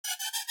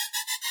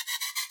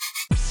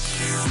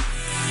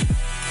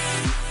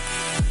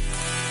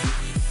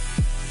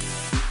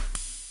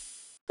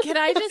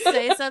I just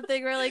say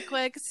something really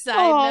quick? Side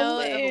note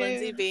of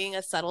Lindsay being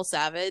a subtle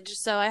savage.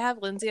 So I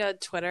have Lindsay on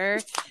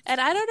Twitter,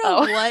 and I don't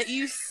know what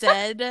you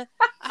said.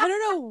 I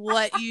don't know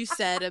what you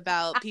said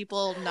about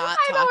people not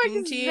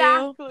talking to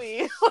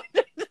you.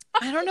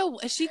 I don't know.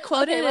 She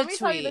quoted a tweet. Let me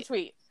tell you the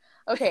tweet.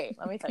 Okay,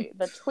 let me tell you.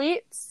 The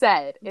tweet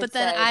said... But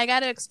then I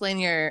got to explain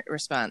your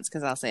response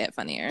because I'll say it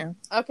funnier.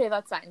 Okay,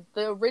 that's fine.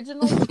 The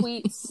original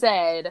tweet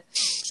said,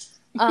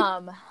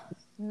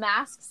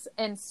 masks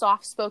and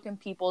soft-spoken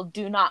people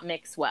do not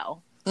mix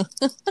well.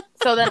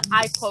 So then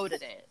I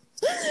quoted it.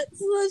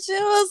 So she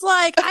was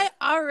like, I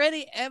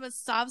already am a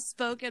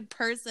soft-spoken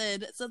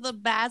person, so the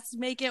masks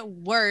make it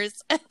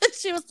worse. And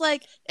she was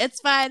like,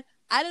 it's fine.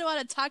 I didn't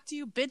want to talk to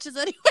you bitches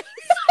anyway.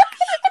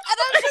 And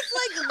I'm just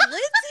like,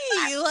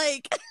 Lindsay,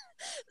 like...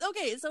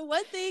 Okay, so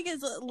one thing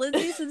is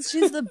Lindsay, since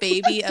she's the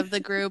baby of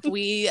the group,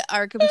 we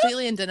are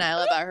completely in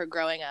denial about her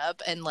growing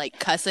up and like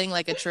cussing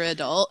like a true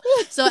adult.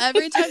 So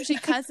every time she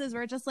cusses,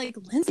 we're just like,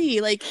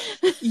 Lindsay, like,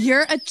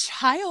 you're a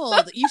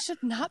child. You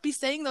should not be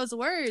saying those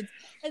words.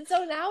 And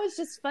so now it's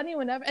just funny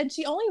whenever, and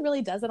she only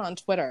really does it on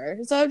Twitter.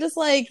 So I'm just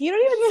like, you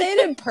don't even say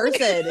it in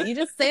person. You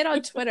just say it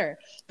on Twitter.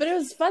 But it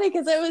was funny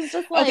because it was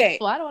just like,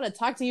 well, I don't want to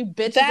talk to you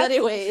bitches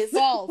anyways.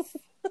 False.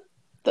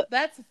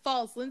 That's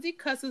false. Lindsay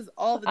cusses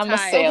all the time. I'm a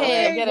sailor.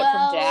 Okay, I get it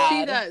from Dad.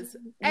 She does.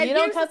 And you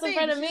don't cuss in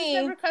front of me. She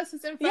never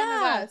cusses in front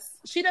of us.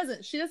 She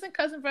doesn't. She doesn't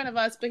cuss in front of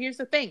us. But here's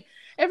the thing: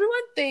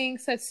 everyone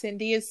thinks that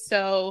Cindy is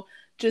so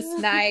just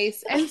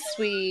nice and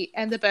sweet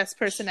and the best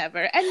person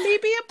ever. And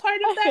maybe a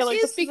part of that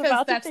is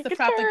because that's the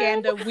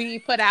propaganda we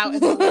put out in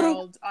the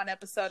world on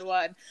episode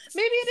 1.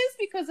 Maybe it is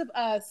because of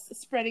us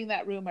spreading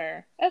that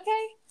rumor.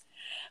 Okay.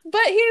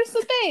 But here's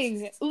the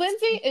thing.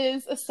 Lindsay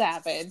is a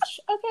savage,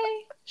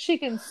 okay? She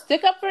can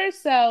stick up for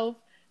herself.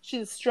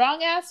 She's a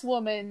strong-ass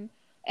woman.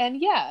 And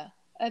yeah,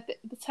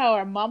 that's how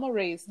our mama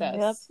raised us.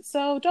 Yep.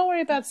 So don't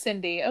worry about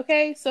Cindy,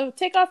 okay? So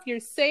take off your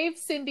Save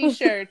Cindy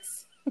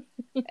shirts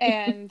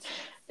and...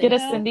 Get a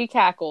Cindy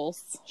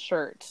Cackles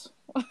shirt.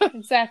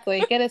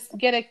 Exactly. Get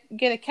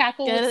a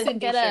cackle with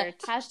Cindy shirt.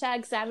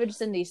 Hashtag Savage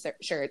Cindy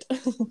shirt.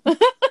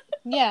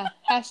 Yeah,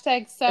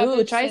 hashtag Savage.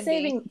 Ooh, try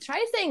Cindy.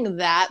 saying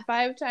that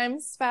 5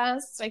 times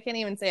fast. I can't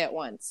even say it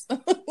once.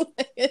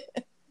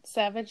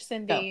 Savage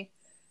Cindy. Go.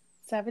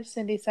 Savage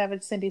Cindy,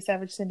 Savage Cindy,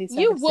 Savage Cindy, Savage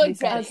you would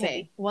Cindy,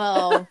 say.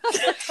 Well,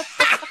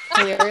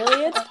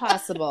 clearly it's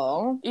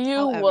possible.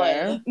 However,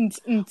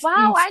 would.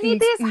 Wow, I need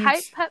these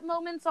hype pep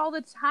moments all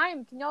the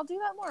time. Can y'all do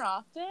that more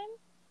often?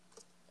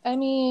 I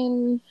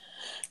mean,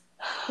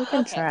 we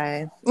can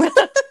try.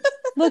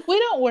 Look, we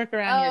don't work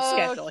around your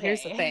schedule.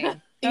 Here's the thing.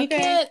 You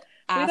can't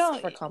ask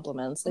for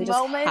compliments. They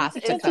just have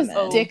to come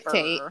in.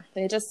 Dictate.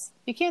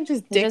 You can't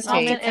just dictate.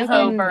 Moment is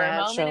over.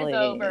 Moment is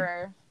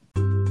over.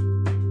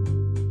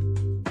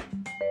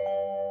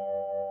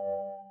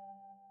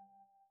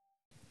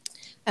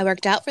 I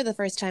worked out for the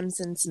first time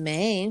since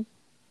May.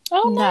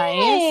 Oh,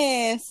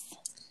 nice.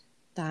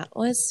 That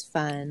was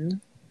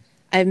fun.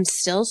 I'm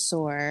still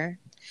sore.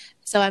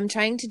 So I'm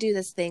trying to do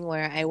this thing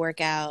where I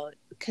work out.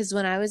 Because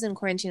when I was in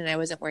quarantine and I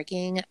wasn't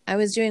working, I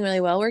was doing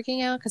really well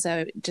working out because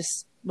I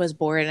just was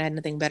bored and I had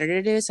nothing better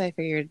to do. So I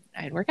figured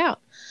I'd work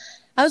out.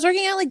 I was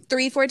working out like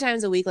 3-4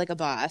 times a week like a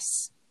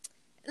boss.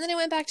 And then I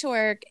went back to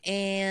work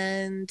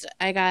and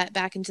I got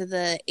back into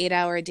the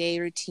 8-hour day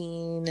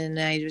routine. And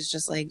I was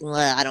just like,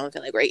 I don't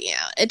feel like working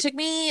out. It took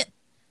me,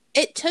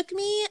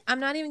 I'm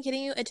not even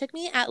kidding you. It took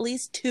me at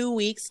least 2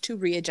 weeks to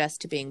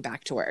readjust to being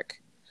back to work.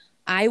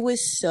 I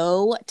was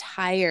so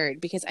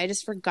tired because I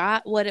just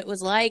forgot what it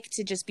was like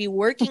to just be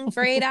working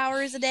for 8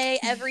 hours a day,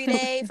 every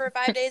day for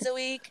 5 days a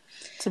week.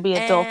 To be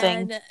adulting.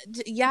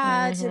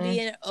 And, to be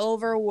an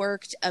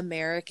overworked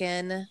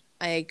American.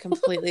 I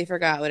completely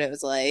forgot what it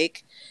was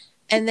like.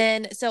 And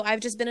then, so I've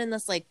just been in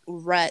this like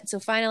rut. So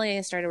finally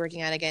I started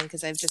working out again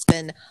because I've just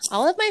been,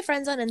 all of my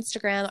friends on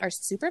Instagram are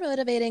super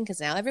motivating because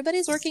now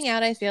everybody's working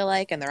out, I feel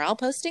like, and they're all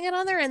posting it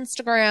on their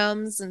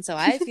Instagrams. And so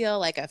I feel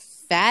like a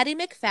fatty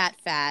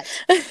McFat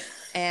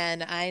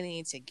and I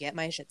need to get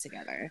my shit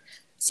together.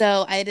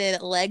 So I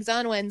did legs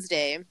on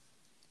Wednesday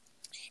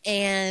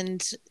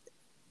and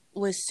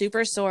was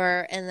super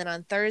sore. And then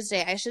on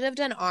Thursday, I should have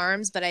done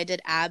arms, but I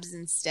did abs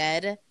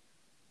instead.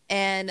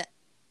 And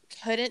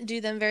couldn't do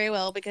them very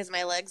well because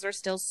my legs were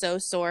still so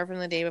sore from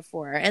the day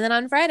before. And then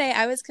on Friday,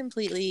 I was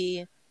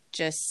completely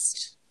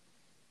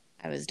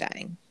I was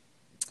dying.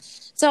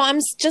 So I'm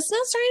just now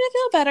starting to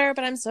feel better,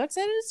 but I'm so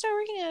excited to start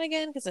working out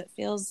again because it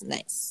feels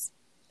nice.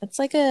 It's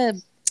like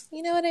you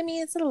know what I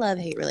mean? It's a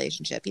love-hate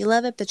relationship. You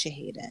love it, but you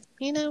hate it,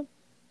 you know?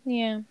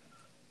 Yeah.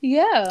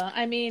 Yeah,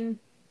 I mean,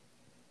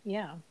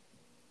 yeah.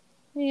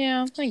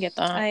 Yeah, I get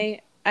that.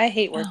 I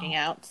hate working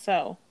out,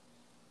 so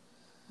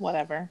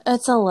whatever.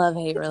 It's a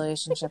love-hate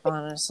relationship,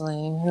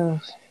 honestly.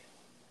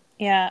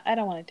 Yeah, I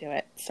don't want to do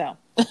it, so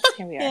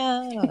here we are. Yeah,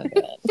 I don't want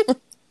to do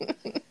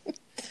it.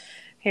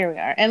 Here we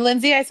are. And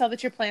Lindsay, I saw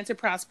that your plants are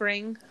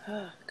prospering.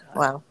 Oh, God.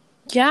 Wow.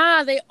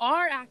 Yeah, they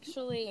are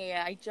actually.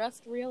 I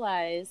just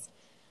realized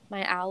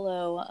my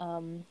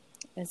aloe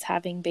is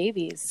having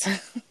babies.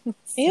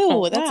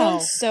 Ew, that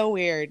sounds so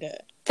weird.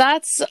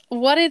 That's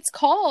what it's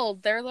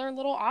called. They're their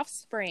little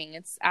offspring.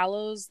 It's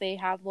aloes. They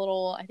have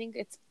little, I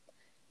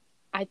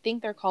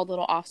think they're called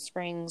little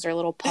offsprings or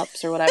little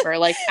pups or whatever.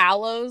 Like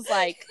aloes,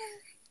 like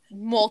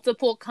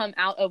multiple come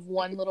out of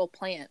one little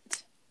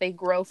plant. They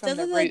grow from the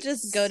roots. Doesn't that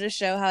just go to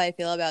show how I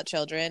feel about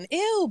children?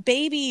 Ew,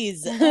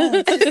 babies.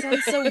 It just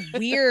sounds so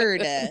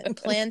weird.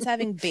 Plants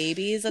having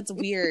babies, that's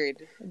weird.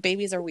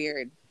 Babies are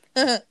weird.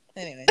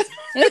 Anyways.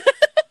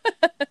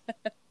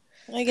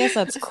 I guess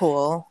that's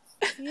cool.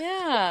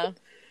 Yeah.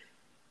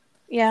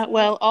 Yeah,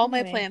 well, all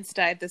my plants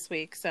died this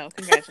week, so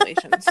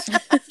congratulations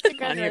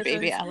on your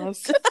baby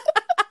aloes.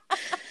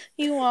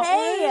 You want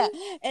one?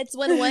 It's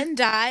when one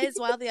dies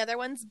while the other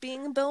one's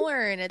being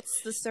born.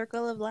 It's the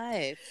circle of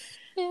life.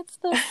 It's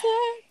the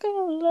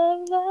circle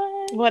of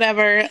life.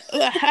 Whatever.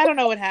 I don't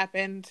know what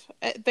happened.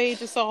 They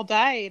just all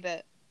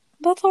died.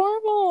 That's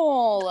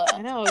horrible.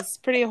 I know, it's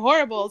pretty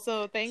horrible.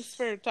 So thanks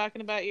for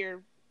talking about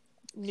your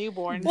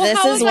newborn. Well,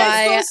 how was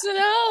I supposed to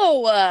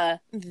know?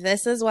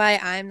 This is why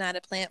I'm not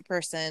a plant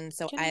person,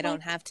 so I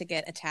don't have to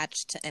get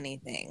attached to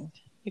anything.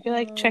 You can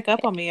like check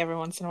up on me every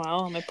once in a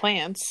while on my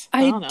plants.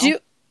 I don't know. do.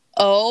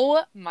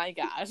 Oh my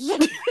gosh.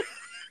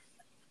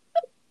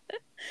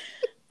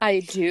 I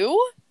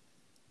do.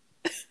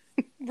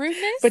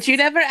 Rudeness. But you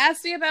never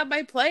asked me about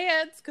my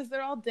plants because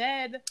they're all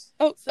dead.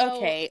 Oh, so,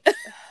 okay.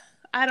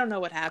 I don't know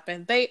what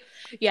happened. I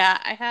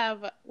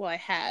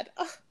had.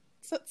 Oh,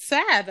 so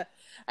sad.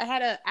 I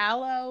had an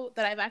aloe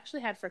that I've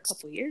actually had for a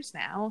couple years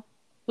now.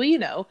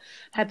 Well,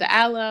 had the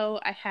aloe.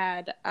 I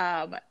had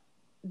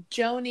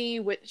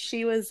Joni, which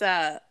she was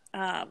oh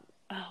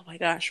my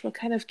gosh, what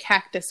kind of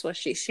cactus was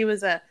she? She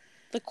was the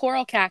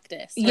coral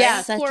cactus. Right?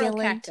 Yeah, coral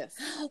cactus.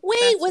 Wait,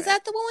 That's was right.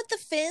 that the one with the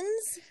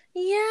fins?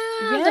 Yeah,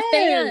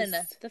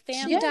 yes. The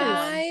fan. She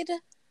died.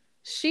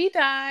 She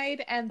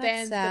died, and That's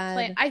then sad. the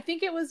plant. I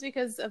think it was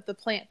because of the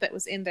plant that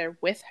was in there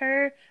with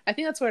her. I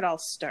think that's where it all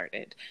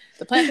started.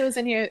 The plant that was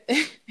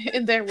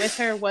in there with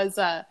her was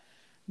a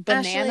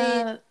banana.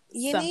 Ashley,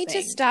 you something. need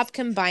to stop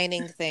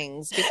combining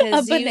things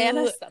because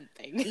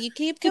you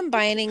keep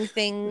combining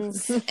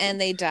things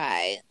and they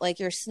die. Like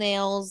your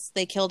snails,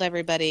 they killed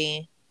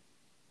everybody.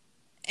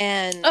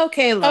 And look,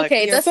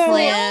 the snails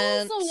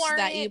plant weren't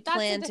that you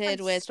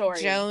planted with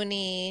story.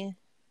 Joni.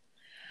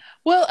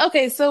 Well,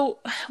 okay, so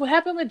what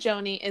happened with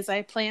Joni is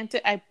I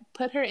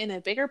put her in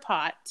a bigger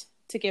pot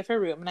to give her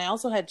room, and I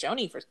also had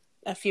Joni for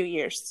a few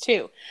years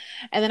too.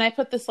 And then I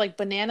put this like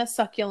banana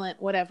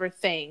succulent whatever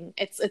thing.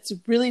 It's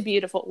really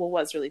beautiful. Well,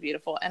 was really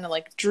beautiful, and it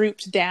like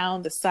drooped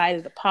down the side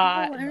of the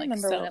pot. Oh, I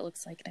remember what it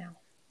looks like now.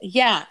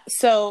 Yeah,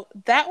 so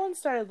that one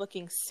started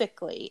looking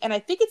sickly, and I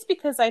think it's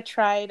because I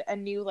tried a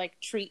new like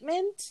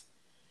treatment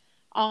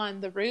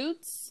on the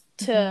roots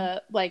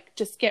to like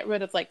just get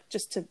rid of like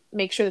just to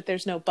make sure that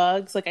there's no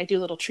bugs. Like I do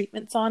little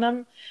treatments on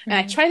them, and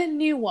I tried a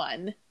new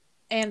one,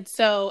 and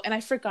I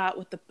forgot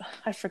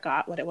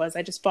what it was.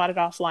 I just bought it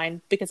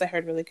offline because I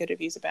heard really good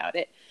reviews about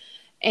it,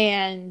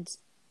 and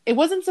it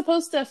wasn't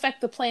supposed to affect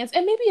the plants,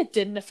 and maybe it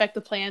didn't affect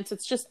the plants.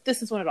 It's just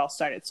this is when it all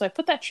started. So I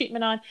put that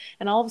treatment on,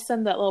 and all of a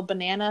sudden that little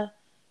banana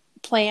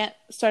plant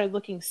started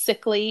looking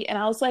sickly, and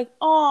I was like,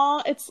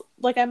 "Aw, it's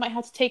like I might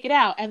have to take it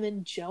out." And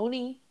then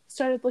Joni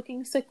started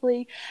looking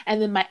sickly,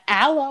 and then my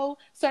aloe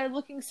started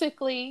looking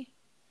sickly.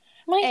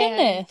 My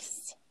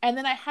goodness. And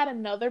then I had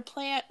another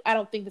plant. I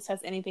don't think this has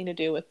anything to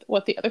do with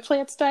what the other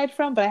plants died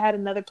from, but I had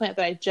another plant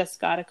that I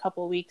just got a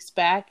couple weeks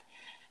back.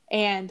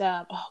 And,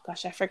 oh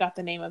gosh, I forgot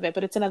the name of it,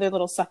 but it's another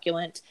little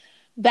succulent.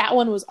 That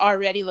one was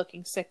already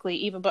looking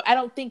sickly but I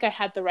don't think I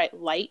had the right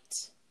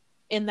light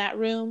in that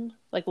room,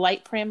 like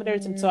light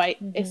parameters. And so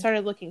it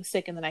started looking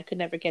sick, and then I could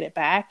never get it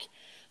back.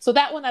 So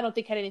that one I don't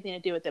think had anything to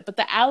do with it. But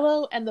the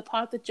aloe and the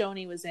pot that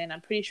Joni was in, I'm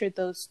pretty sure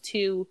those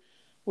two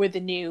were the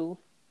new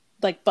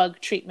like bug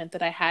treatment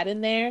that I had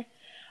in there.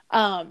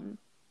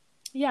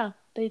 Yeah,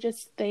 they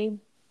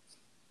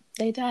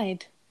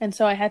died. And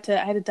so I had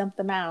to dump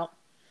them out.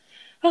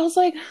 I was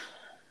like,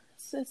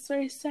 it's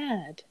very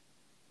sad.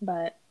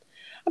 But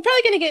I'm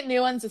probably going to get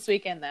new ones this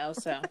weekend though,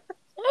 so.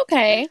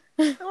 Okay.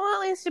 Well, at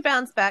least you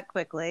bounce back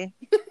quickly.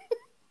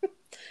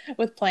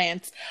 With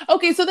plants.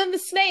 Okay, so then the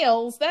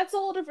snails, that's a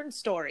whole different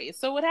story.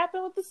 So what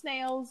happened with the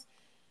snails,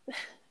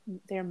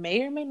 there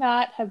may or may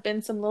not have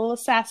been some little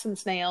assassin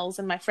snails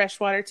in my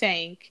freshwater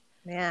tank.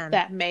 Man.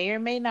 That may or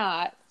may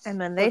not. And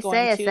when they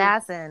say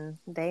assassin,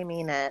 they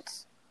mean it.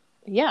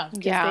 Yeah.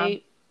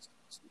 They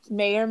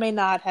may or may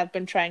not have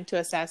been trying to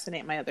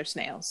assassinate my other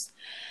snails.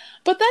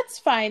 But that's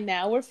fine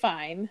now. We're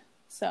fine.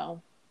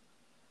 So.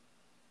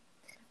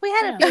 We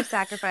had a few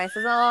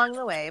sacrifices along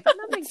the way, but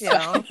no big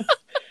deal.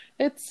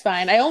 It's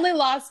fine. I only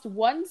lost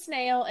one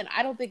snail, and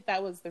I don't think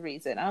that was the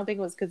reason. I don't think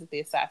it was because of the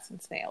assassin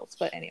snails,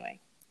 but anyway.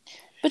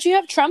 But you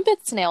have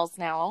trumpet snails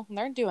now.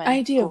 They're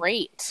doing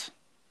great.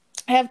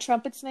 I have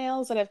trumpet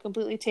snails that have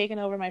completely taken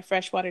over my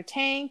freshwater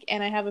tank,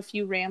 and I have a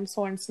few ram's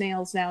horn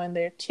snails now in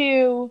there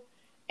too,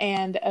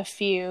 and a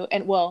few,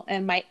 and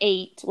my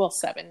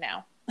 7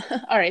 now.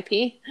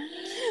 R.I.P.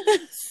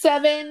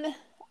 7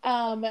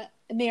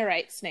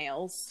 nearite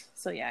snails.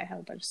 So yeah, I have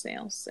a bunch of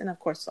snails, and of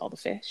course all the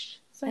fish.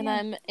 So, And yeah.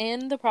 I'm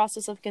in the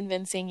process of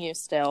convincing you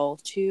still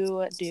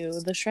to do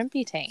the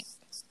shrimpy tank.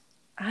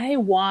 I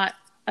want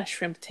a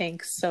shrimp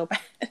tank so bad.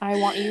 I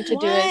want you to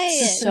do Why?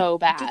 it so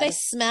bad. Do they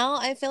smell?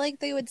 I feel like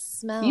they would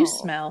smell. You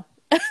smell.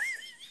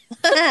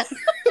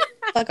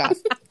 Fuck off.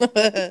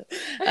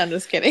 I'm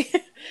just kidding.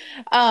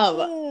 I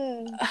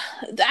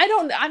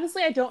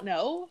don't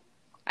know.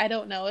 I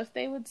don't know if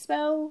they would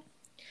smell.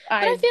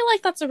 But I feel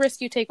like that's a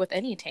risk you take with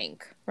any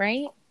tank,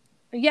 right?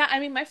 Yeah, I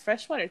mean, my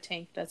freshwater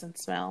tank doesn't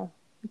smell.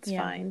 It's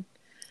fine.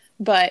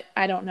 But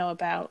I don't know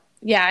about...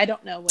 Yeah, I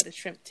don't know what a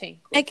shrimp tank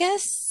would... I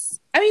guess...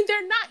 I mean,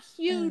 they're not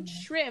huge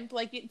shrimp.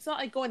 Like, it's not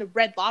like going to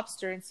Red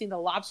Lobster and seeing the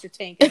lobster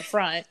tank in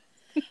front.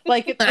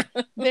 Like,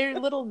 they're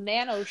little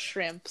nano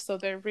shrimp, so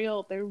they're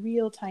real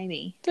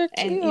tiny. They're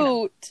cute.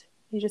 And,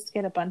 you just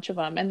get a bunch of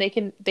them, and they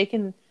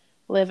can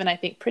live in, I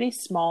think, pretty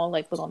small,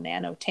 like, little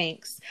nano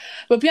tanks.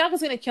 But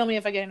Bianca's gonna kill me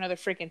if I get another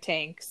freaking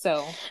tank,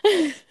 so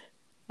I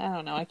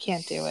don't know. I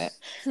can't do it.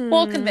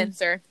 We'll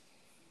convince her.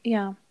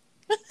 Yeah.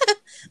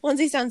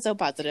 Lindsay sounds so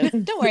positive.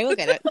 Don't worry, we'll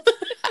get it.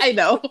 I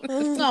know.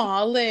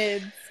 Aw,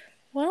 Lids.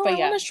 Well, I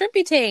want a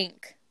shrimpy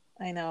tank.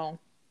 I know.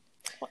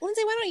 Well,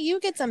 Lindsay, why don't you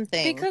get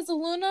something? Because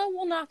Luna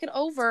will knock it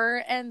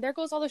over, and there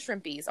goes all the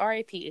shrimpies.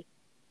 R.I.P.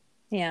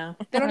 Yeah.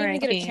 They don't even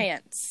get a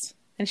chance.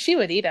 And she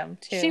would eat them,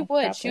 too. She would.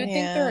 Probably. She would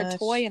think they're a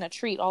toy and a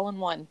treat all in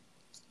one.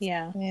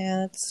 Yeah. Yeah,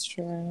 that's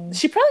true.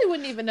 She probably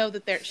wouldn't even know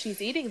that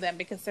she's eating them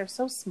because they're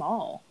so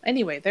small.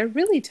 Anyway, they're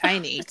really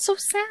tiny. It's so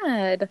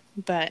sad.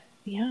 But,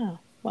 yeah.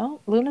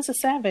 Well, Luna's a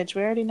savage.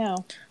 We already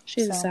know.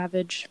 She's a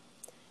savage.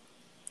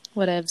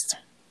 Whatevs.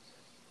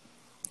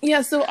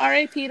 Yeah, so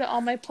R.I.P. to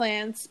all my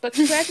plants. But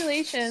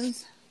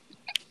congratulations.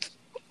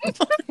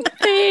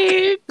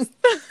 Thanks.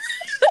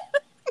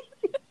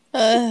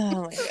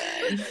 Oh, my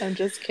God. I'm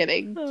just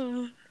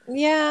kidding.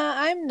 Yeah,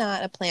 I'm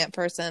not a plant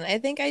person. I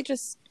think I'm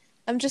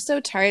just so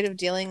tired of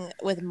dealing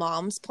with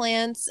mom's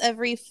plants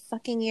every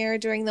fucking year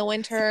during the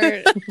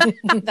winter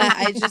that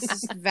I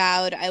just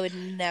vowed I would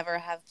never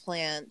have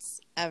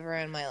plants ever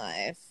in my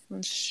life.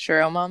 It's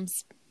true,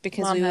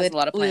 because Mom has a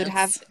lot of we would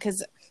plants. have,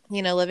 because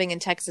living in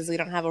Texas, we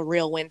don't have a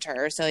real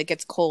winter, so it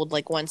gets cold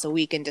like once a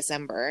week in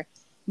December.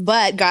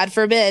 But God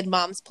forbid,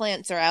 mom's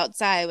plants are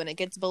outside when it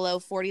gets below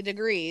 40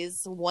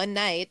 degrees one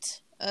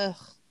night. Ugh,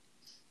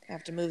 we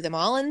have to move them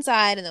all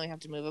inside, and then we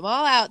have to move them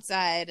all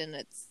outside, and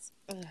it's.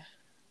 Ugh.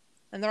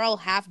 And they're all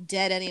half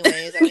dead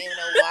anyways. I don't even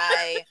know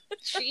why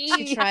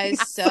she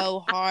tries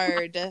so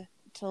hard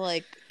to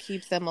like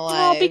keep them alive.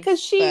 Well, because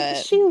she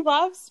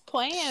loves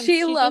plants.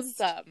 She loves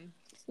them.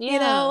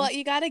 Yeah.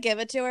 You got to give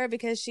it to her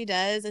because she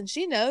does, and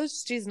she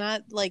knows she's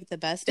not like the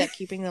best at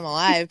keeping them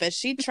alive, but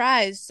she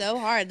tries so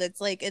hard.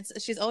 That's like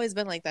she's always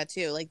been like that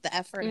too. Like the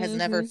effort has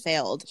never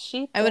failed.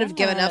 I would have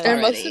given up already.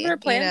 And most of her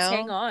plants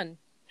hang on.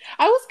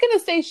 I was gonna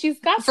say she's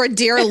got for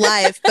dear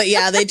life, but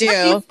yeah, they do.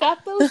 She's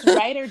got those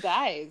ride or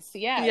dies.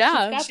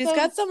 Yeah, she's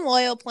got some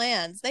loyal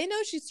plans. They know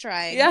she's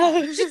trying. Yeah,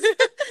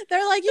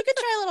 they're like, you could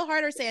try a little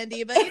harder,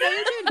 Sandy, but you're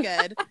doing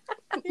good.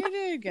 You're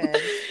doing good.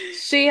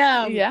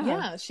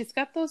 She's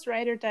got those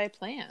ride or die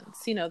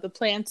plants. The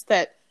plants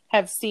that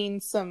have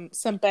seen some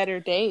better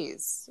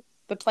days.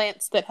 The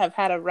plants that have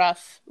had a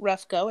rough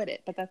go at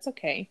it, but that's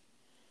okay.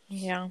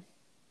 Yeah,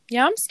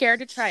 I'm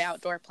scared to try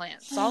outdoor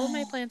plants. All of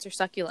my plants are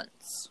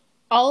succulents.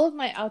 All of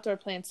my outdoor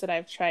plants that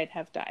I've tried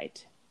have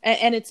died.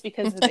 And it's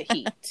because of the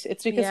heat.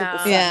 It's because of the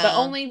sun. Yeah.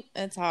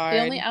 It's hard. The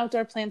only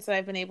outdoor plants that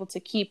I've been able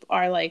to keep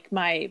are like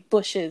my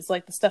bushes,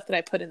 like the stuff that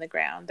I put in the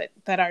ground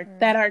that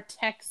are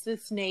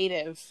Texas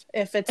native.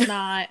 If it's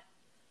not,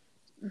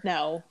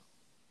 no.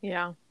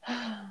 Yeah.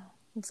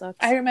 It sucks.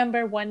 I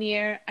remember one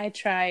year I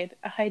tried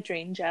a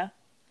hydrangea.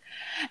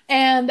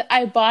 And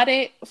I bought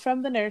it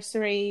from the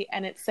nursery,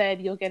 and it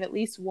said you'll get at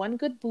least one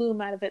good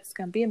bloom out of it. It's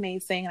going to be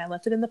amazing. And I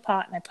left it in the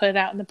pot, and I put it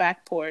out in the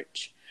back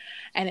porch,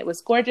 and it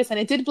was gorgeous. And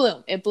it did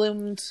bloom. It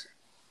bloomed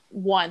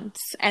once,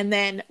 and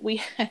then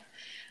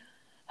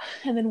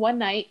one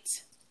night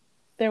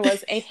there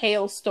was a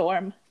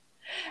hailstorm.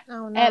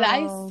 Oh no!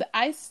 And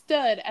I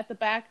stood at the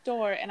back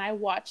door, and I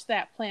watched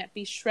that plant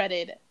be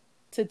shredded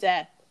to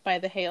death by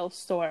the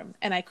hailstorm,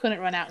 and I couldn't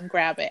run out and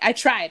grab it. I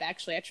tried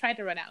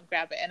to run out and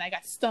grab it, and I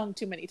got stung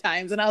too many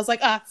times, and I was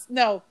like,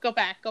 no, go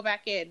back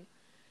in.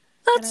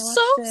 That's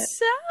so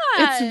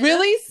sad. It's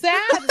really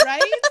sad,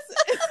 right?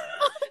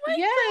 Oh my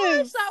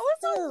gosh, that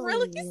was a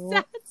really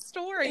sad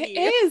story.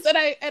 It is.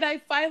 And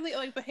I finally,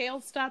 like, the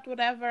hail stopped,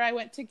 whatever, I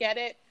went to get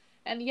it,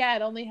 and yeah,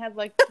 it only had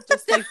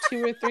just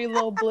 2 or 3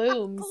 little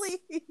blooms.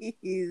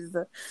 Please.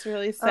 It's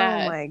really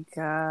sad. Oh my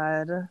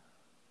God.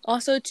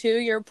 Also, too,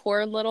 your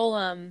poor little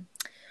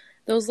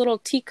those little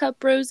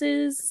teacup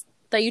roses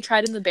that you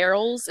tried in the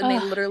barrels and they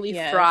literally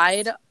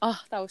fried. Oh,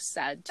 that was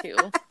sad too.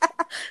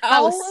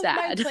 That was sad.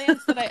 All of my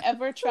plants that I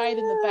ever tried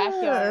in the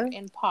backyard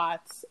in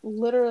pots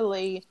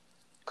literally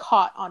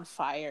caught on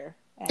fire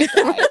and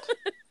died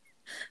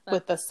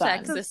with the sun.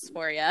 Texas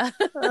for you.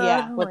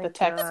 Yeah, with the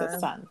Texas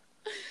sun.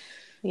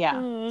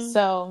 Yeah.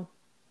 So,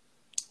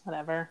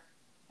 whatever.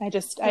 I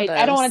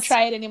don't want to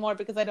try it anymore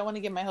because I don't want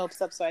to get my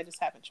hopes up, so I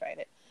just haven't tried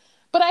it.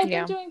 But I've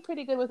been doing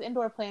pretty good with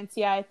indoor plants.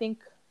 Yeah, I think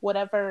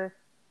whatever,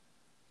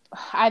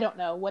 I don't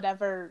know,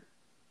 whatever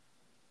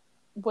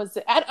was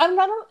it. I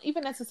don't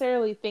even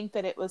necessarily think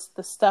that it was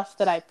the stuff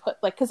that I put,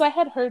 like, because I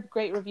had heard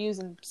great reviews,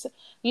 and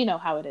you know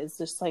how it is,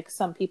 just like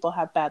some people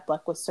have bad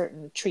luck with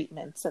certain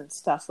treatments and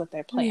stuff with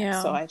their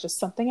plants. So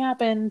something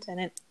happened and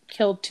it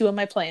killed 2 of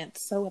my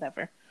plants, so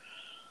whatever.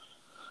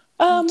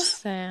 That's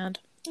sad.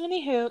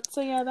 Anywho,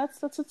 so yeah,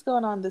 that's what's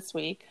going on this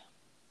week.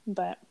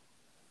 But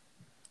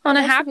on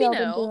a happy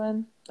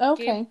note,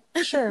 okay,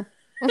 sure.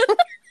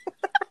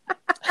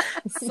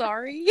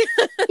 Sorry.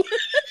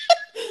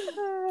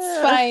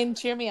 It's fine.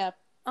 Cheer me up.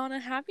 On a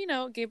happy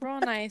note, Gabriel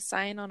and I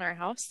sign on our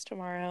house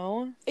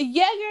tomorrow.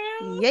 Yeah,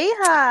 girl.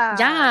 Yeah.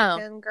 Yeah.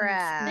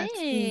 Congrats.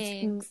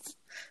 Thanks.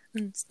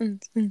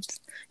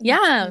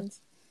 Yeah.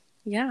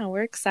 Yeah,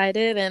 we're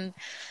excited,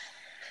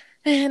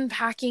 and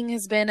packing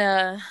has been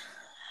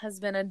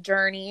a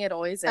journey. It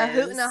always is. A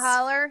hoot and a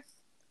holler.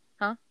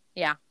 Huh?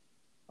 Yeah.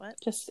 What?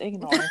 Just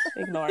ignore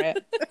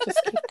it.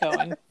 Just keep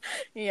going.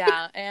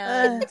 Yeah,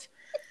 and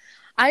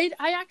I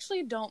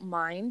actually don't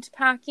mind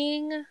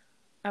packing.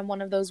 I'm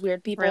one of those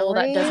weird people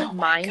that doesn't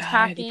mind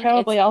packing. You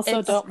probably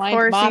don't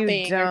mind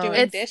mopping or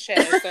doing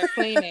dishes or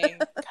cleaning.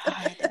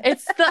 God.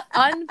 It's the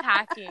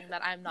unpacking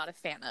that I'm not a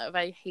fan of.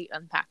 I hate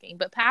unpacking,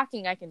 but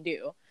packing I can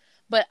do.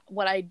 But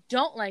what I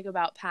don't like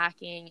about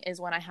packing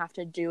is when I have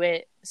to do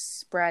it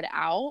spread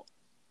out,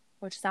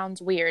 which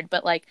sounds weird,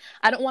 but like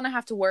I don't want to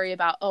have to worry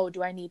about, oh,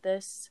 do I need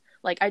this?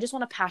 Like I just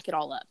want to pack it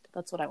all up.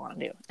 That's what I want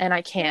to do. And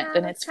I can't,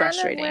 and it's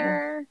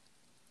frustrating.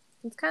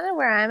 It's kind of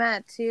where I'm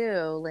at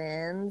too,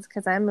 Linz,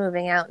 because I'm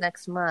moving out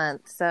next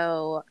month.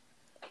 So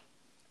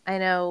I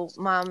know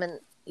Mom and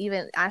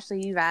even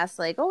Ashley, you've asked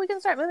like, oh, we can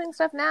start moving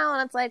stuff now.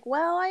 And it's like,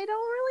 well, I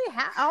don't really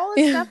have all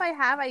the stuff I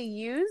have. I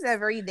use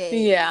every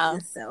day. Yeah.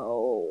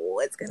 So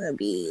it's going to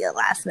be a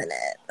last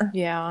minute.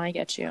 Yeah, I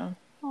get you.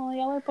 Oh,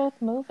 y'all are both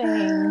moving.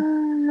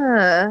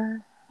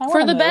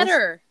 For the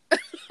better.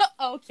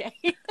 Okay.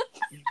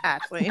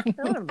 Ashley, I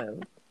want to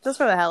move. Just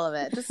for the hell of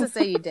it. Just to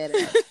say you did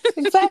it.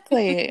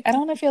 Exactly. I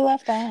don't want to feel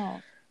left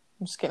out.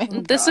 I'm just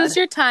kidding. This is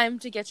your time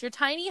to get your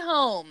tiny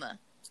home.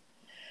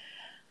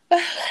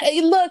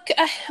 Look,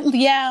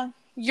 yeah.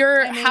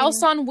 Your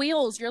house on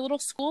wheels, your little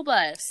school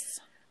bus.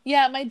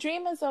 Yeah, my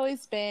dream has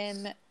always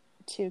been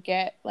to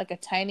get like a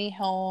tiny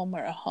home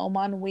or a home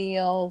on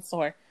wheels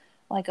or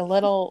like a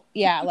little,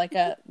 like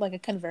a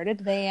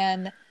converted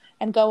van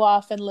and go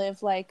off and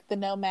live like the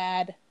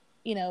nomad,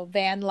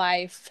 van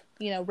life,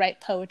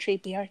 write poetry,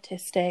 be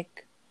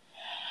artistic.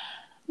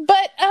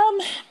 But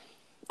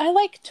I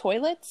like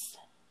toilets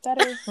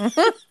that are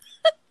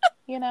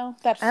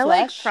that flush. I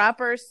like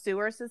proper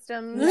sewer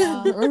systems.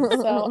 Yeah.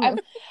 So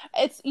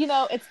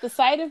it's the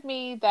side of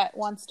me that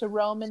wants to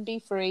roam and be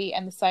free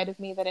and the side of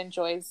me that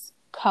enjoys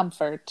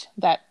comfort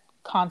that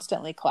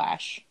constantly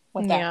clash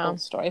with that whole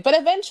story. But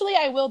eventually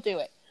I will do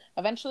it.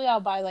 Eventually I'll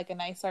buy like a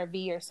nice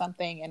RV or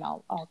something and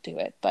I'll do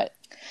it. But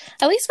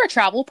at least for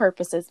travel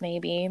purposes,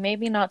 maybe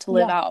not to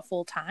live out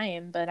full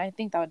time, but I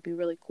think that would be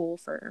really cool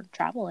for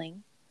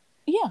traveling.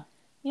 Yeah.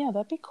 Yeah,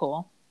 that'd be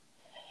cool.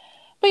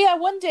 But yeah,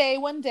 one day.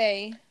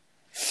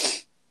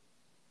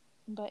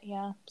 But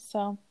yeah,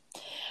 so.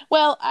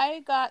 Well,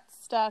 I got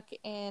stuck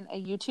in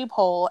a YouTube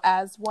hole,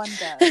 as one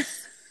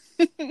does.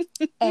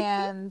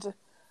 And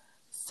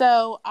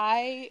so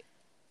I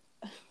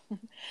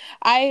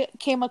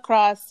came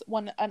across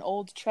an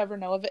old Trevor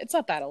Noah. It's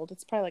not that old.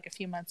 It's probably like a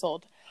few months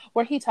old,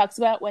 where he talks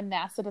about when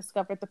NASA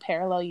discovered the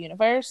parallel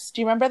universe.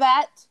 Do you remember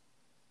that?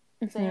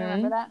 Does anyone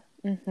remember that?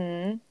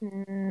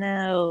 Mm-hmm.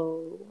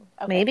 No.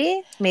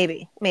 Okay.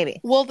 Maybe.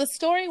 Well, the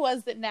story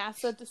was that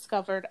NASA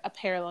discovered a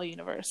parallel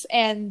universe,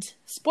 and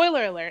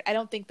spoiler alert, I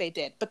don't think they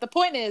did. But the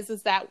point is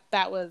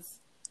that was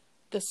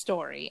the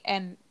story,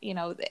 and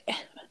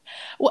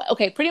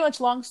pretty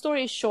much. Long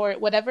story short,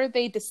 whatever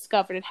they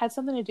discovered, it had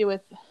something to do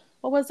with,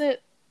 what was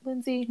it,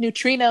 Lindsay?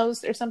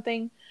 Neutrinos or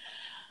something.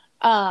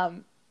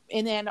 In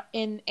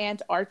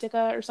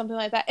Antarctica or something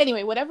like that.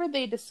 Anyway, whatever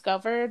they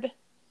discovered,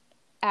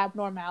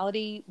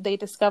 abnormality they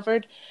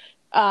discovered,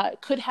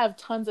 could have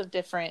tons of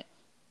different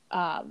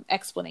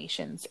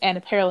explanations, and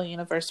a parallel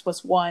universe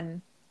was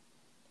one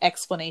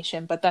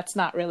explanation, but that's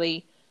not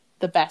really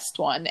the best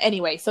one.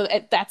 Anyway, so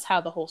that's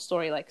how the whole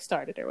story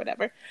started or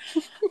whatever.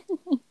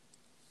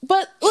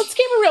 But let's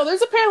keep it real.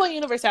 There's a parallel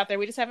universe out there.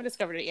 We just haven't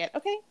discovered it yet.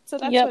 Okay, so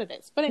that's what it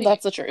is. But anyway,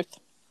 that's the truth.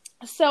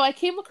 So I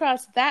came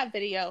across that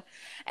video,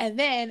 and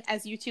then,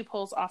 as YouTube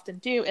holes often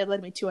do, it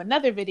led me to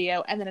another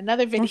video, and then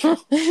another video,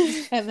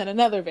 and then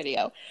another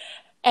video.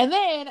 And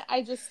then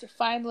I just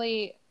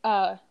finally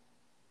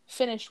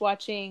finished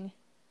watching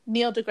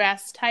Neil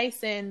deGrasse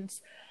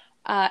Tyson's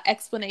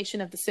explanation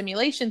of the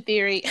simulation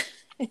theory,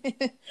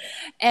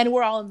 and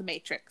we're all in the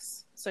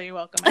Matrix. So you're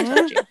welcome. I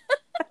told you.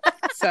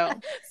 So,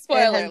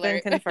 spoiler alert. It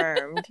has been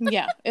confirmed.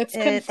 Yeah, it's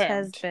confirmed. It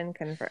has been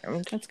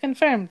confirmed. It's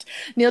confirmed.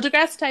 Neil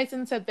deGrasse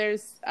Tyson said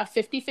there's a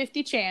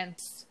 50-50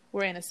 chance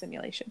we're in a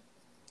simulation.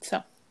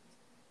 So,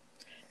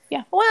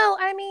 yeah. Well,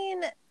 I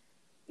mean,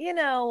 you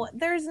know,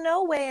 there's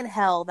no way in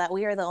hell that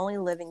we are the only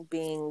living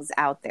beings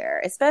out there,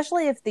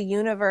 especially if the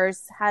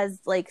universe has,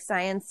 like,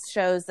 science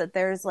shows that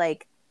there's,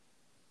 like,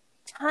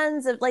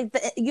 tons of, like,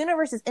 the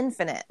universe is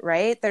infinite,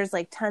 right? There's,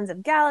 like, tons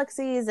of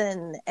galaxies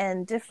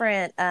and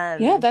different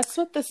yeah, that's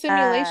what the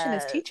simulation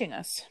is teaching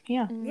us.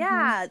 Yeah.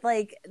 Yeah,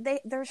 like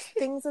there's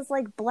things as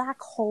like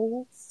black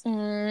holes.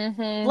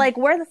 Mm-hmm. Like,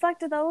 where the fuck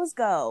do those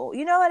go?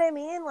 You know what I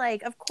mean?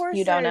 Like, of course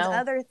You don't there's know.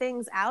 other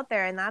things out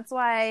there, and that's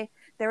why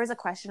there was a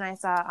question I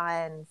saw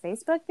on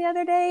Facebook the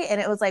other day,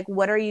 and it was like,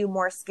 what are you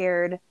more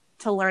scared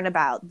to learn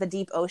about, the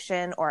deep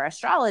ocean or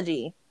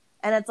astrology?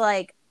 And it's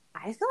like,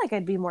 I feel like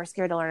I'd be more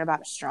scared to learn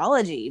about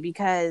astrology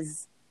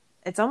because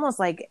it's almost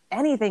like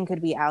anything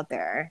could be out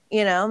there,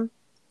 you know?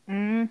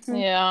 Mm-hmm.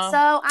 Yeah.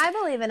 So I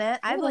believe in it.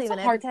 I believe in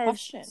it hard because,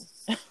 question.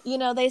 you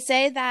know, they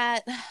say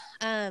that,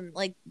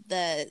 like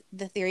the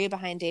theory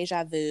behind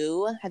deja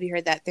vu. Have you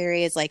heard that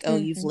theory? Is like, oh,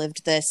 you've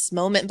lived this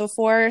moment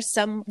before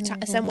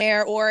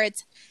somewhere, or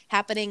it's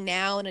happening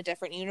now in a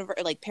different universe,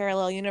 like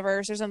parallel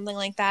universe, or something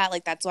like that.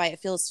 Like that's why it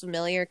feels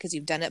familiar because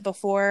you've done it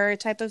before,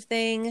 type of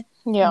thing.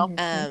 Yeah.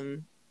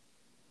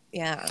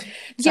 Yeah.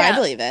 So I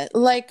believe it.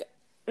 Like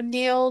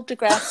Neil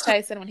deGrasse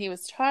Tyson, when he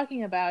was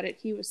talking about it,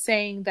 he was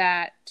saying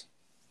that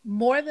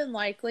more than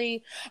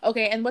likely,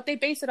 okay, and what they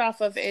base it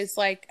off of is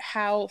like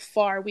how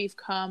far we've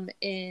come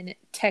in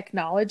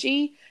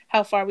technology,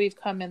 how far we've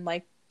come in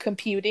like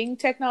computing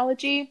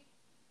technology.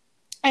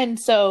 And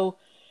so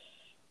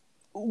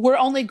we're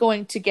only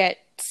going to get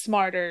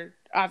smarter,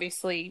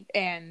 obviously,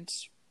 and,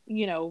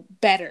 you know,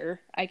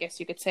 better, I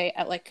guess you could say,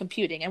 at like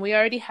computing. And we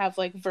already have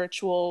like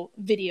virtual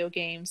video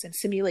games and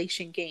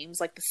simulation games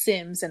like The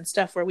Sims and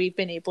stuff where we've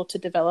been able to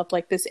develop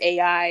like this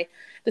AI,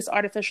 this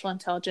artificial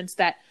intelligence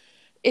that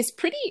is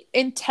pretty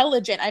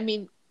intelligent. I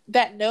mean,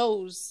 that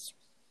knows,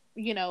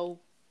 you know,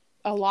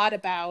 a lot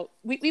about,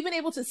 we've been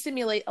able to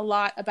simulate a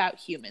lot about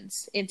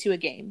humans into a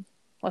game.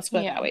 Let's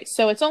put it that way.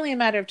 So it's only a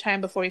matter of time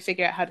before we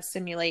figure out how to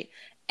simulate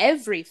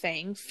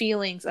everything,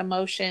 feelings,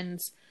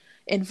 emotions,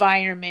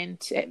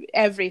 environment,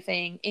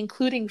 everything,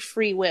 including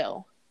free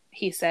will,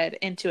 he said,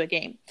 into a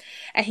game.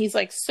 And he's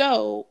like,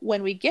 so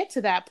when we get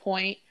to that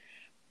point,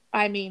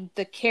 I mean,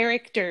 the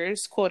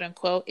characters, quote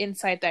unquote,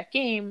 inside that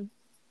game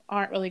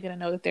aren't really going to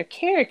know that they're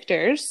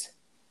characters,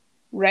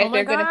 right?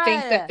 They're going to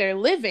think that they're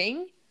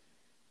living,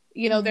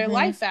 you know, their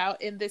life out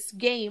in this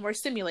game, or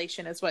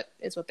simulation is what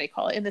they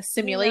call it, in this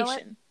simulation.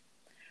 You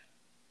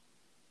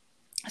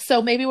know,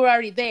 so maybe we're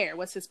already there.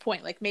 What's his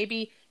point? Like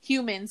maybe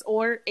humans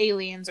or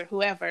aliens or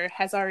whoever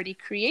has already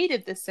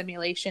created this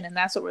simulation, and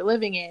that's what we're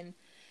living in.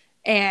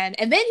 And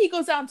then he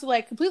goes on to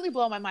like completely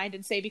blow my mind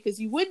and say, because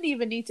you wouldn't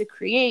even need to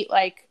create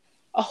like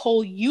a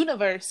whole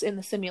universe in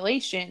the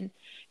simulation.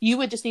 You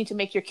would just need to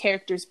make your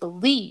characters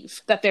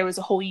believe that there was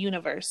a whole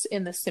universe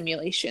in the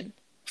simulation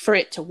for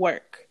it to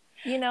work.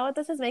 You know what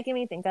this is making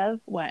me think of?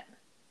 What?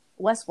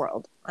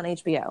 Westworld on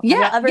HBO.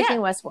 Yeah. Have you ever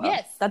seen Westworld?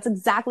 Yes. That's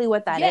exactly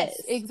what that is.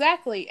 Yes,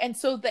 exactly. And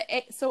so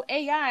so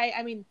AI,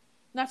 I mean,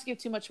 not to give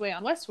too much away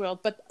on Westworld,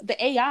 but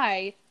the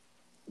AI,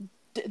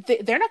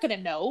 they're not going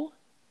to know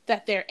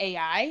that they're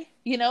AI,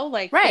 you know,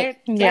 like, right.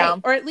 Yeah.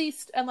 Or at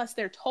least unless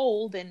they're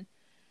told, and,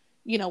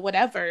 you know,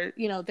 whatever,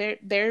 you know,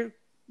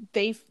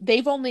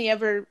 they've only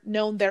ever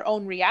known their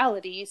own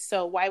reality.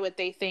 So why would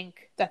they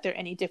think that they're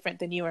any different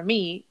than you or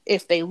me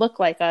if they look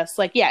like us?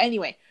 Like, yeah,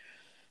 anyway.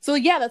 So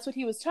yeah, that's what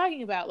he was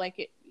talking about.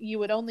 Like you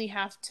would only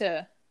have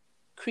to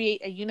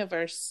create a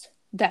universe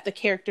that the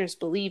characters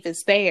believe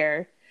is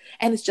there.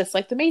 And it's just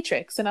like the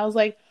Matrix. And I was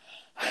like,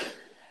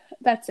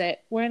 that's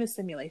it. We're in a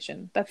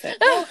simulation. That's it.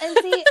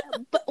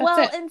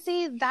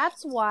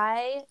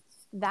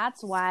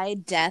 That's why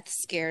death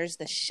scares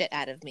the shit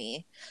out of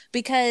me.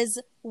 Because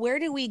where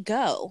do we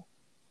go?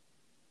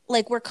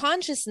 Like, we're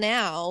conscious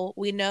now.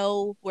 We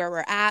know where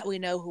we're at. We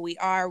know who we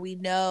are. We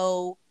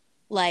know,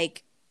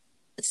 like,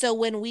 so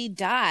when we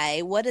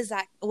die,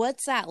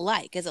 what's that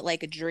like? Is it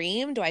like a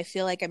dream? Do I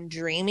feel like I'm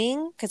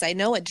dreaming? Because I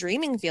know what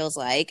dreaming feels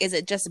like. Is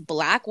it just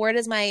black? Where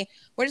does my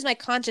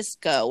conscious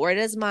go? Where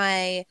does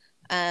my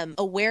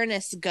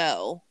awareness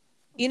go?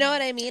 You know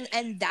what I mean?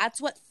 And that's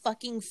what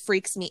fucking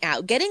freaks me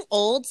out. Getting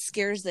old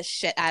scares the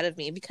shit out of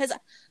me, because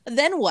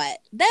then what?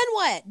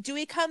 Do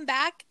we come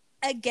back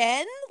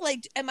again?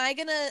 Like, am I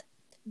gonna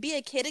be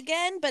a kid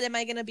again, but am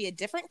I going to be a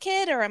different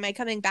kid, or am I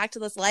coming back to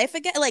this life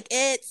again? Like,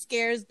 it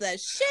scares the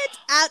shit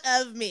out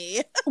of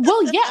me.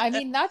 Well, yeah, I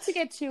mean, not to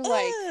get too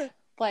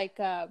like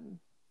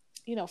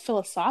you know,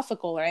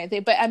 philosophical or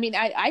anything, but I mean,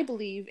 I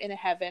believe in a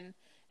heaven,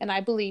 and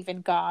I believe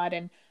in God,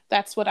 and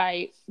that's what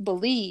I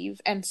believe.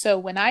 And so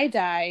when I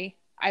die,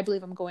 I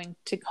believe I'm going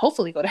to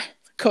hopefully go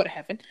to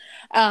heaven,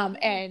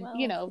 and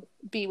you know,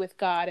 be with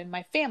God and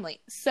my family.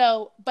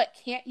 So, but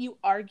can't you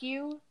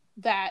argue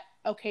that,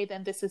 okay,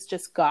 then this is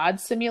just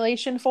God's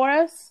simulation for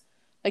us?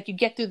 Like, you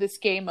get through this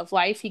game of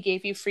life, he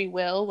gave you free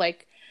will,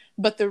 like,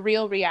 but the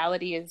real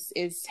reality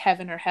is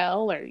heaven or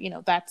hell, or, you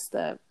know, that's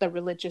the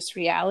religious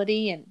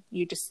reality, and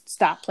you just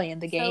stop playing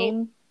the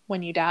game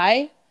when you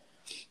die.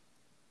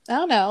 I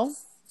don't know.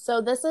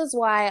 So this is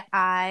why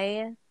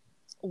I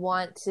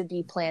want to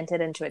be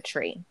planted into a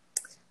tree.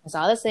 I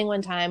saw this thing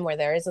one time where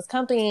there is this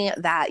company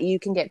that you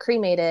can get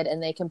cremated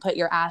and they can put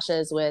your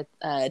ashes with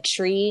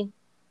tree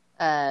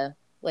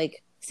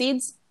like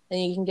seeds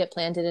and you can get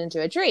planted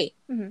into a tree.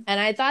 Mm-hmm. And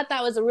I thought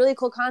that was a really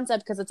cool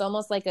concept because it's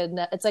almost like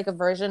it's like a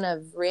version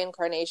of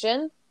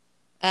reincarnation.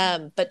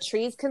 But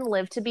trees can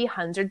live to be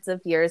hundreds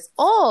of years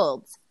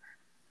old.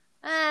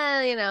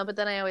 But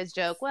then I always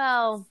joke,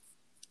 well,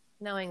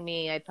 knowing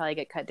me, I'd probably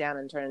get cut down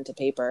and turned into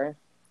paper.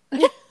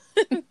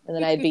 And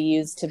then I'd be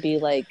used to be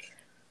like,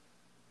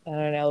 I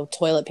don't know,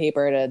 toilet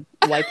paper to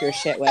wipe your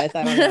shit with.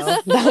 I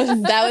don't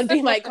know. That would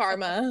be my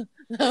karma.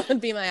 That would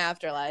be my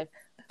afterlife.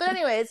 But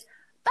anyways,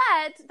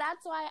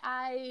 that's why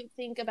I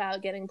think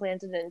about getting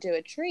planted into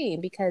a tree,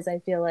 because I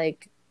feel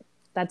like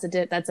that's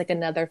like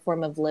another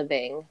form of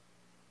living,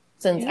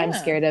 since I'm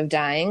scared of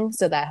dying.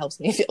 So that helps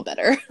me feel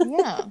better.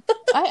 Yeah,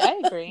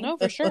 I agree. No,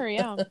 for sure.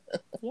 Yeah.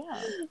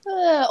 Yeah.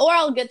 Or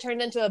I'll get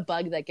turned into a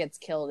bug that gets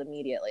killed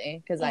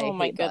immediately because I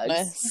hate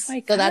bugs. Oh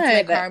my so that's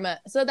my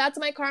karma. So that's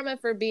my karma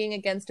for being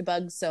against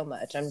bugs so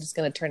much. I'm just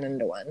going to turn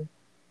into one.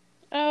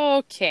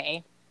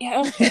 Okay.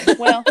 Yeah, okay.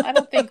 Well, I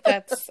don't think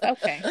that's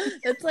okay.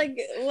 It's like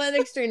one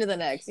extreme to the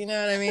next. You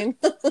know what I mean?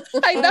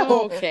 I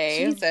know.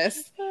 Okay.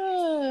 Jesus.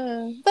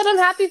 But I'm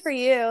happy for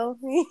you.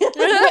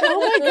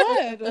 Oh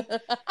my God.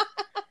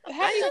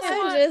 I just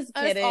want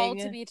us all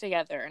to be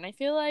together. And I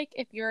feel like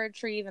if you're a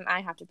tree, then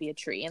I have to be a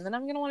tree. And then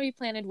I'm going to want to be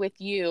planted with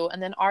you.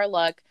 And then our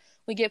luck,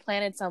 we get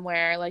planted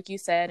somewhere, like you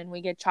said, and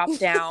we get chopped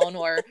down,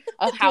 or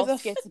a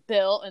house gets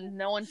built and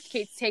no one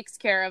takes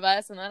care of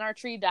us, and then our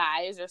tree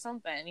dies or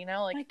something,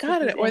 like. My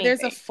God, or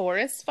there's a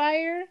forest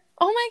fire.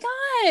 Oh my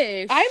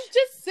gosh. I'm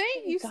just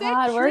saying, you said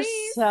trees. We're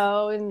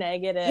so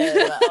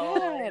negative.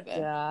 Oh my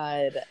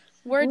God.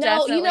 We're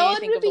definitely what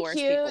think would of the be worst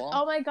cute? people.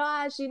 Oh my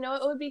gosh, it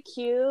would be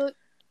cute?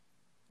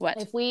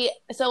 What?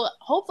 So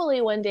hopefully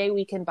one day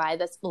we can buy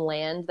this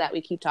land that we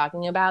keep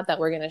talking about that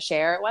we're going to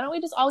share. Why don't we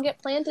just all get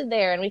planted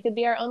there and we could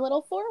be our own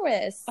little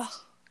forest?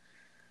 Oh,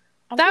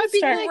 that would be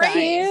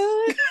great.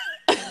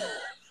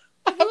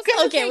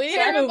 Okay, we need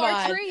to move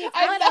on.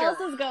 What else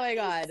is going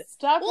on?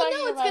 Stop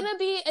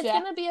it's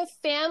gonna be a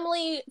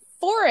family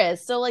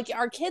forest. So like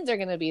our kids are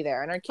gonna be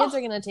there and our kids are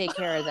gonna take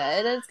care of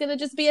it. And it's gonna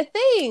just be a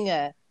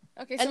thing.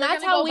 Okay, so and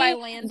that's how we.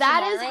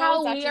 That is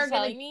how we are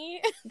gonna.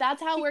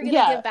 That's how we're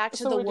gonna give back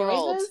to the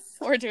world.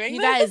 We're doing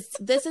you guys.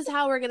 This is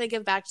how we're gonna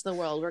give back to the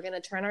world. We're gonna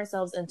turn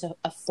ourselves into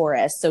a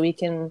forest so we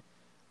can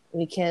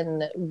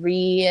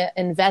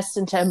reinvest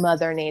into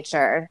Mother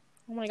Nature.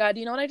 Oh my God!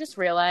 You know what I just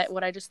realized?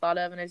 What I just thought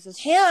of, and it's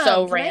just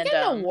so random. Can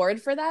I get an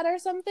award for that or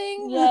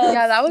something? Yes.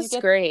 Yeah, that was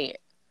great.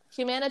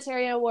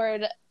 Humanitarian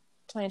Award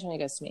 2020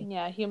 goes to me.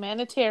 Yeah,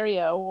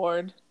 Humanitarian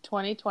Award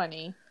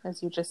 2020,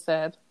 as you just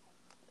said.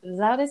 Is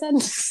that what I said?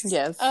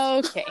 Yes.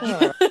 Okay.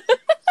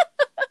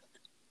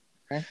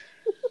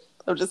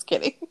 I'm just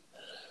kidding.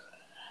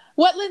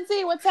 What,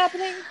 Lindsay? What's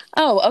happening?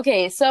 Oh,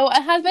 okay. So,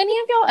 have any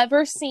of y'all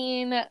ever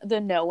seen The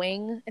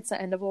Knowing? It's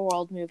the end of a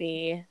world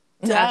movie.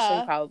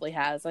 Ashley probably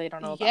has. I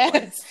don't know about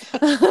Yes,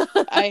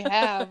 I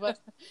have.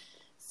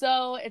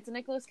 So, it's a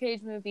Nicolas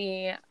Cage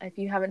movie. If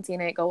you haven't seen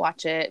it, go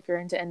watch it. If you're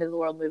into end of the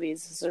world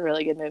movies, this is a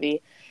really good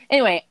movie.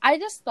 Anyway, I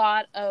just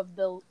thought of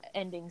the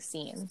ending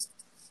scene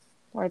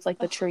where it's like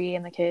the tree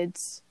and the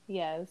kids.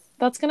 Yes.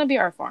 That's going to be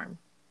our farm.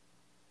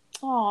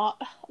 Aw,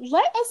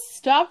 let us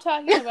stop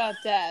talking about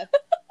death.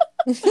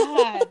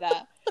 God.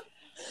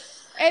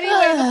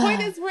 Anyway, the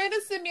point is we're in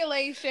a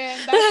simulation.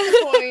 That's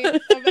the point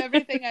of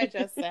everything I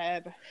just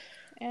said.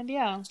 And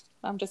yeah,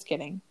 I'm just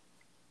kidding.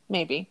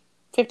 Maybe.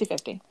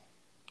 50-50.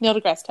 Neil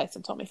deGrasse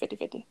Tyson told me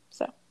 50-50.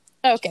 So.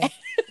 Okay.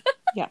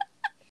 Yeah.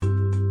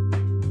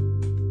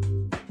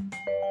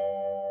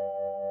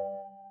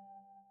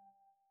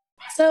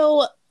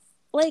 So,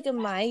 like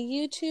my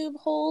YouTube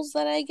holes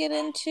that I get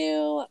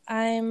into,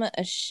 I'm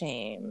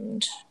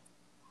ashamed.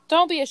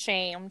 Don't be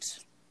ashamed.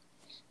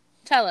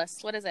 Tell us,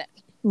 what is it?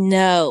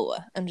 No,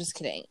 I'm just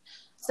kidding.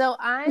 So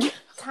I'm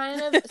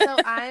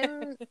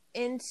I'm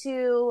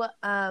into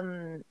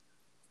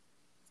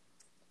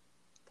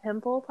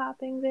pimple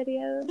popping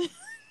videos.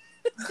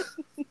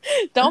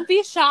 Don't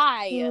be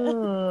shy.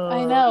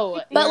 I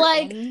know.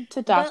 But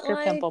to Dr.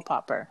 Pimple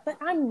Popper. But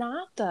I'm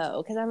not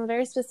though, because I'm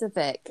very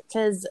specific.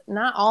 Because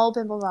not all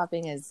pimple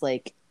popping is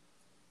like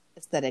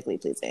aesthetically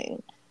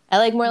pleasing. I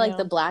like more like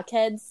the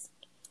blackheads.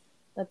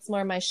 That's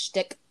more my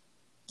shtick.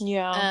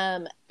 Yeah.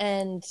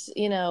 And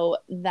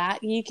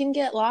that you can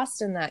get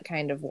lost in that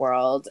kind of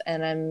world,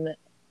 and I'm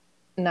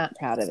not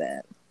proud of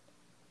it.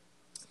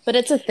 But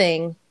it's a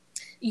thing.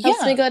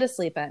 Helps me go to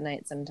sleep at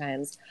night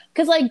sometimes.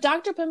 Because, like,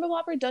 Dr. Pimple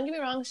Popper, don't get me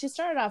wrong, she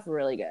started off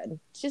really good.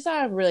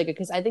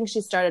 Because I think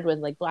she started with,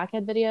 like,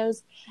 blackhead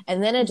videos.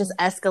 And then it just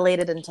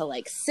escalated into,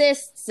 like,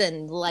 cysts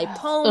and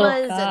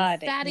lipomas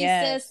and fatty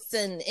cysts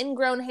and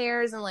ingrown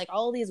hairs and, like,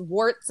 all these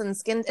warts and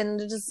skin.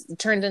 And it just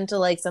turned into,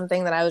 like,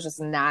 something that I was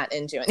just not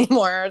into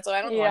anymore. So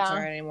I don't watch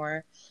her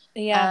anymore.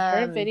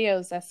 Yeah, her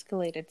videos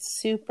escalated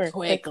super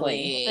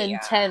quickly.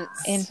 Intense.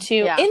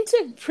 Into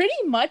pretty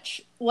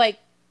much, like,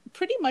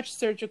 pretty much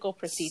surgical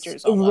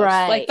procedures almost.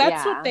 Right, like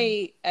that's what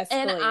they escalated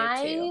and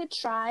I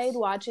tried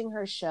watching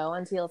her show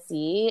on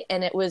TLC,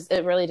 and it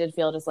really did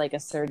feel just like a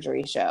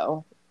surgery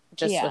show,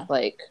 just with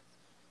like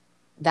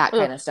that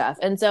kind of stuff.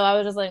 And so I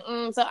was just like,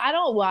 so I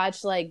don't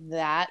watch like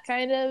that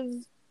kind of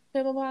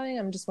pimple popping.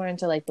 I'm just more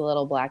into like the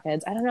little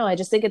blackheads. I don't know. I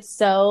just think it's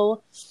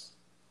so,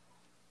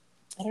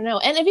 I don't know.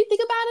 And if you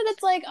think about it,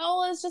 it's like,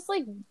 oh, it's just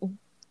like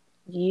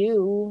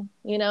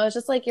it's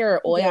just like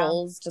your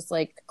oils just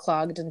like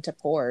clogged into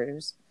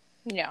pores.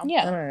 Yeah. I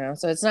don't know.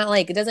 So it's not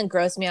like, it doesn't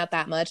gross me out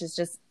that much. It's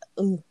just,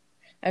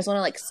 I just want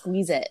to like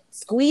squeeze it.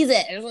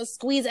 I just want to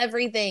squeeze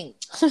everything.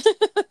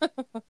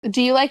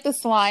 Do you like the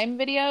slime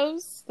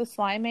videos? The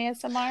slime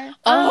ASMR?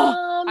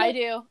 I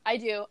do.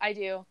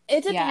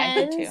 It depends. Yeah,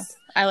 I do too.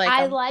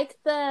 I like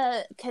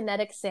the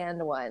kinetic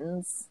sand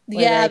ones.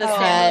 Yeah, the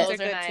sand ones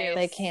are good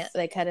too.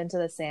 They cut into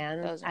the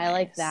sand. Those are I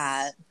like nice.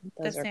 that.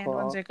 Those The are sand cool.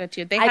 ones are good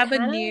too. They have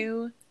a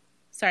new.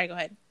 Sorry, go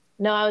ahead.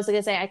 No, I was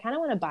gonna say I kind of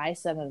want to buy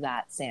some of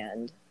that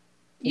sand.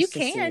 You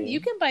can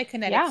buy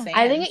kinetic sand.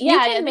 I think you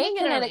I can think make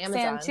get it on kinetic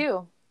sand Amazon.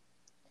 too.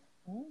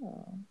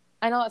 Oh.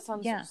 I know that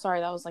sounds sorry,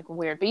 that was like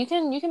weird, but you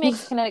can make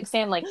kinetic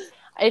sand like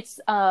it's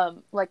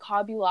like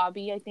Hobby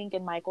Lobby, I think,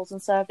 and Michael's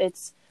and stuff.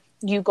 It's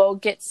you go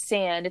get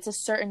sand. It's a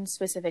certain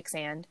specific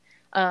sand.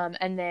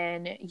 And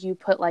then you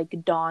put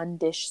like Dawn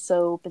dish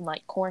soap and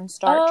like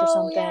cornstarch or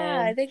something.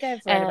 Yeah, I think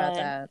I've read about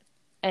that.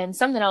 And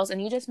something else,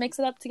 and you just mix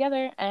it up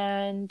together,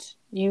 and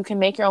you can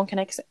make your own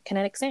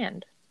kinetic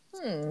sand.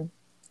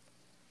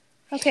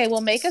 Okay,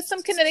 well, make us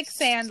some kinetic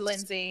sand,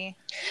 Lindsay.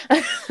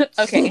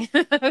 Okay,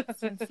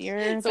 Since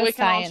you're so we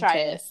can all try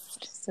it.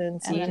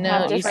 Since And you then know,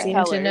 have you different seem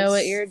colors. to know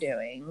what you're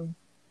doing.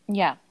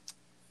 Yeah,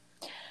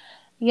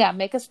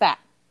 make us that.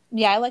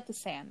 Yeah, I like the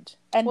sand.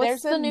 And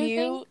What's there's a the new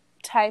new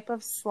type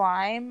of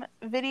slime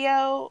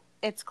video.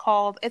 It's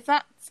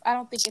not, I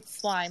don't think it's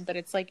slime, but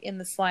it's like in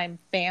the slime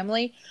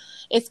family.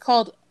 It's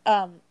called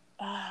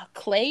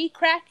clay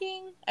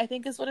cracking, I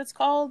think is what it's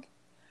called.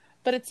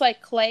 But it's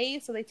like clay,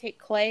 so they take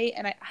clay,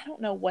 and I don't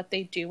know what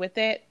they do with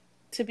it,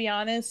 to be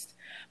honest,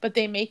 but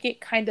they make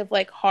it kind of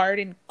like hard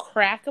and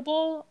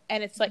crackable,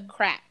 and it's like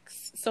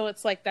cracks. So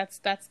it's like that's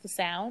the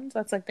sound.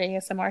 That's like the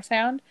ASMR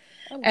sound.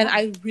 Oh, wow. And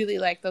I really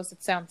like those.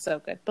 It sounds so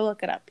good. But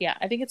look it up. Yeah,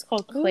 I think it's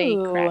called clay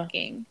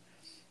cracking.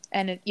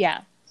 And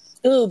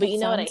Ooh, but you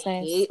know what I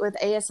hate with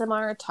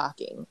ASMR?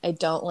 Talking. I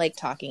don't like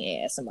talking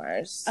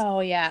ASMRs. Oh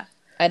yeah.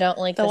 I don't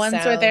like the ones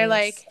sounds where they're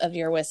like of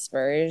your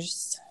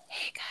whispers.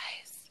 Hey guys.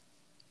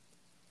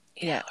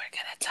 Yeah, we're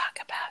gonna talk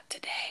about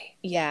today.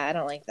 Yeah, I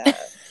don't like that.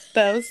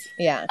 Those?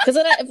 Yeah, because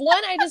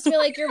I just feel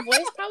like your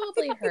voice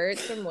probably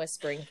hurts from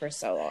whispering for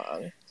so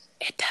long.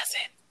 It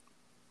doesn't.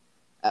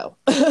 Oh.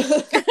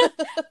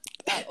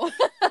 Oh.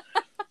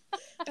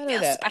 I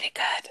don't know. Pretty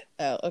good.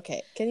 Oh,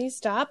 okay. Can you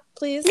stop,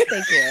 please?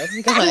 Thank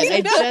you. God,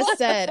 I just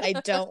said I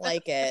don't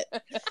like it,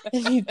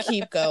 and you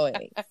keep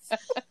going.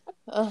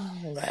 Oh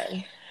my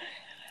God.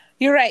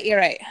 You're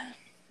right.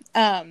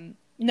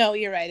 No,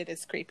 you're right. It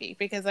is creepy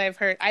because I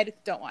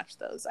don't watch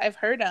those. I've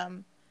heard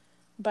them,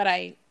 but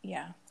I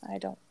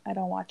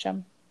don't watch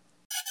them.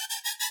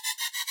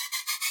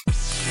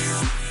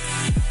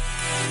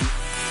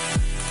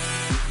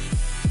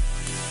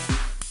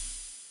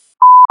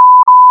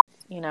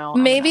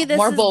 Maybe this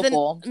more is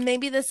vocal.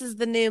 Maybe this is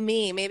the new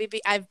me. Maybe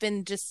I've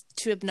been just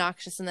too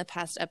obnoxious in the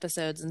past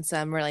episodes, and so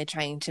I'm really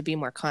trying to be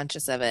more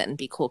conscious of it and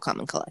be cool, calm,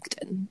 and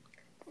collected.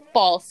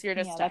 False. You're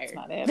just tired. That's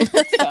not it.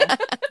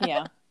 So,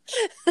 yeah.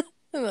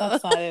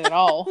 That's not it at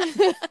all.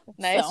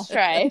 Nice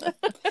try.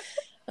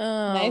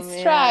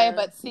 Nice try,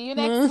 but see you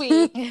next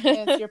week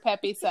as your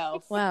peppy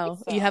self. Wow.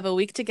 So. You have a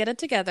week to get it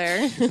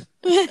together.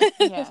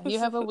 Yeah, you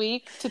have a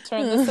week to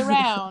turn this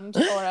around,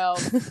 or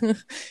else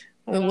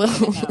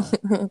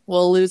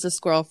we'll lose a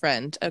squirrel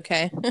friend,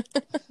 okay?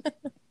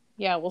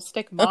 Yeah, we'll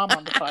stick Mom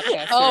on the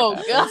podcast.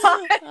 Oh,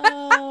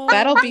 God.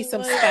 That'll be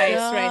some spice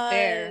right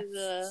there.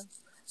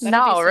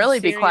 No,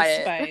 really be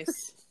quiet.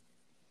 Spice.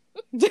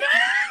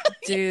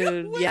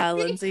 Dude, yeah,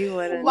 Lindsay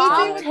wouldn't.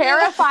 Mom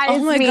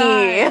terrifies me.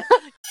 God.